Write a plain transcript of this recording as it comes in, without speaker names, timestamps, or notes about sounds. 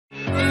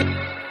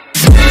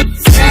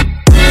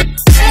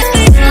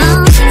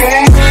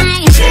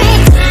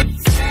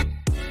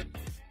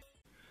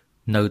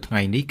នៅថ្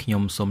ងៃនេះខ្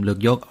ញុំសូមលើក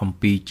យកអំ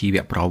ពីជីវ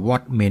ប្រវ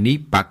ត្តិ Manny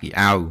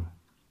Pacquiao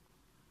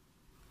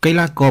កី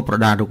ឡាករប្រ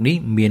ដាល់រូបនេះ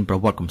មានប្រ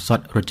វត្តិកំស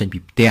ត់រត់ចេញពី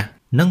ផ្ទះ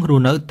និងរ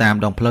ស់នៅតាម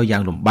ដងផ្លូវយ៉ា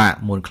ងលំបាក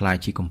មុនក្លាយ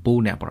ជាកម្ពុជា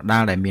អ្នកប្រដា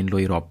ល់ដែលមានលុ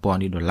យរាប់ពាន់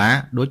លានដុល្លារ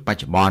ដូចប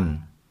ច្ចុប្បន្ន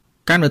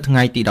កាលនៅថ្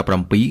ងៃទី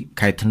17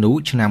ខែធ្នូ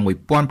ឆ្នាំ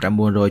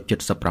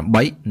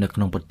1978នៅក្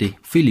នុងប្រទេស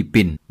ហ្វីលី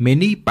ពីន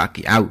Manny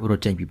Pacquiao រ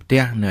ត់ចេញពីផ្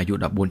ទះនៅអាយុ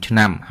14ឆ្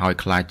នាំហើយ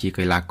ក្លាយជា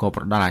កីឡាករ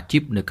ប្រដាល់អាជី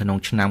ពនៅក្នុង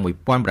ឆ្នាំ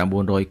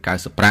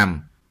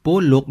1995ព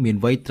លលោកមាន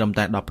វ័យត្រឹម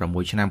តែ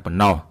16ឆ្នាំប៉ុណ្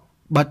ណោះ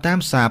បើតាម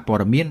សារព័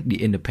ត៌មាន The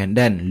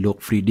Independent លោក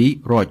Freddie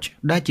Roach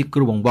ដែលជាគ្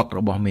រូបង្វឹករ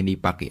បស់ Manny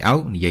Pacquiao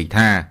និយាយ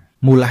ថា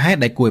មូលហេតុ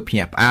ដែលគួរភ្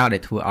ញាក់ផ្អើលដែ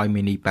លធ្វើឲ្យ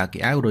Manny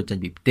Pacquiao រត់ចេញ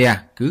ពីផ្ទះ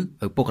គឺ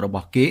ឪពុករប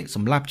ស់គេស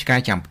ម្លាប់ឆ្កែ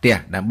ចាំផ្ទះ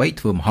ដើម្បី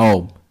ធ្វើម្ហូប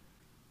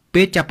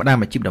ពេលចាប់ផ្ដើម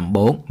អាជីពដំ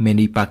បូង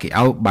Manny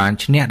Pacquiao បាន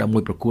ឈ្នះ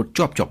11ប្រកួត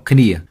ជាប់ៗគ្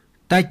នា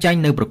តែចាញ់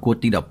នៅប្រកួត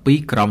ទី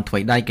12ក្រោមថ្វី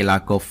ដៃកីឡា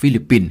ករហ្វី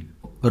លីពីន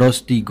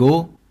Rostigo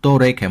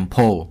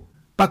Torrecampo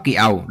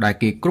Pacquiao ដែល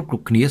គេគ្រប់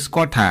គ្នាស្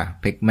គាល់ថា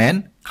Pac-Man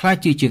ក្លាយ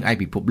ជាជាងឯក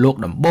ពិភពលោក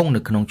ដំបូងនៅ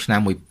ក្នុងឆ្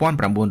នាំ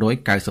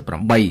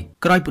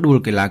1998ក្រោយផ្ដួល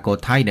កីឡាករ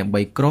ថៃដើម្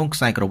បីក្រងខ្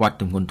សែក្រវ៉ាត់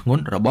ទម្ងន់ធ្ង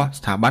ន់របស់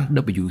ស្ថាប័ន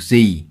WC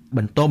ប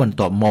ន្ទាប់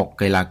មក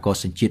កីឡាករ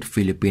សញ្ជាតិហ្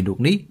វីលីពីនរូប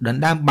នេះដ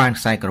ណ្ដើមបាន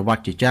ខ្សែក្រវ៉ា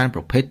ត់ជាច្រើនប្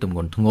រភេទទម្ង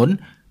ន់ធ្ងន់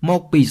ម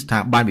កពីស្ថា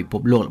ប័នពិភ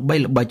ពលោក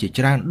ល្បីៗជា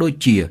ច្រើនដូច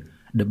ជា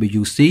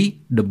WC,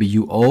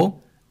 WO,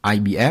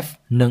 IBF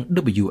និង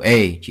WA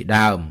ជា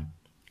ដើម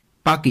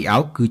Pacquiao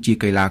គឺជា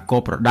កីឡាក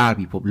រប្រដាល់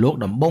ពិភពលោក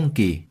ដំបូង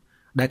គេ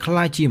ដែលក្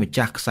លាយជាម្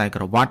ចាស់ខ្សែ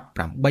ក្រវ៉ាត់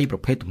8ប្រ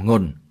ភេទទម្ង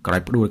ន់ក្រោ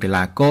យផ្ដួលកី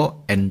ឡាករ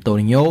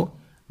Antonio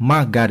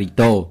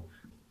Margarito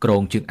ក្រុ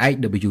ងជើងឯក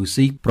WC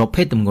ប្រ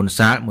ភេទទម្ងន់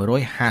សាល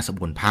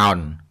154ផោន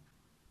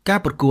ការ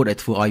ប្រកួតដែល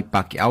ធ្វើឲ្យ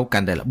Pacquiao កា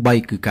ន់តែល្បី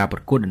គឺការប្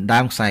រកួតដណ្ដើ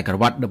មខ្សែក្រ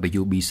វ៉ាត់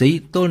WBC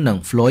ទល់នឹង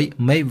Floyd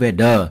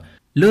Mayweather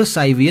លើស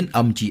ង្វៀន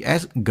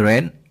MGS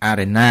Grand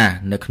Arena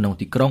នៅក្នុង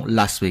ទីក្រុង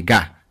Las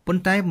Vegas ប៉ុ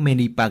ន្តែ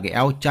Manny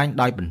Pacquiao ចាញ់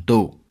ដោយបន្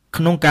ទុក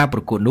ក្នុងការប្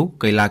រកួតនោះ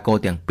កីឡាករ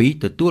ទាំងពីរ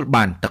ទទួល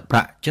បានទឹកប្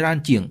រាក់ច្រើន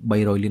ជាង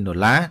$300លាន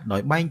ដោ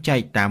យបែងចែក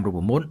តាមរូប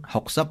មន្ត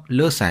60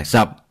លើ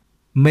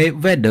40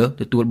 Mayweather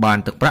ទទួលបាន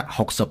ទឹកប្រាក់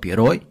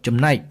 60% ចំ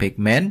ណែក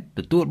Pac-Man ទ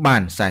ទួលបា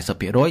ន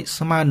 40%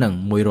 ស្មើនឹង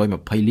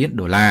$120លា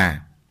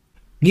ន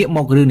ងាកម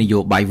ករឿងនយោ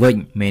បាយវិញ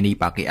Manny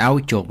Pacquiao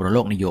ចូលប្រ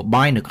ឡូកនយោ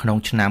បាយនៅក្នុង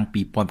ឆ្នាំ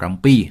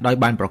2007ដោយ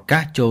បានប្រកា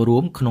សចូលរួ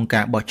មក្នុង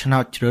ការបោះឆ្នោ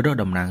តជ្រើសរើស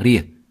តំណាងរា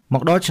ស្ត្រម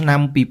កដល់ឆ្នាំ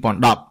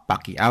2010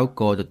 Pacquiao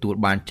ក៏ទទួល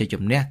បានជ័យ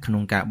ជំនះក្នុ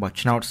ងការបោះ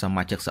ឆ្នោតស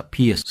មាជិកស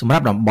ភាសម្រា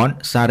ប់តំបន់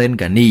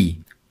Sarengani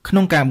ក្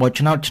នុងការបោះ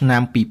ឆ្នោតឆ្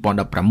នាំ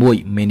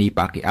2016 Manny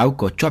Pacquiao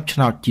ក៏ជាប់ឆ្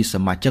នោតជាស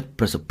មាជិក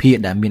ប្រសិទ្ធិ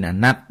ដែលមានអា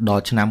ណត្តិដ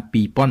ល់ឆ្នាំ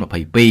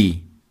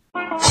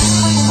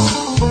2022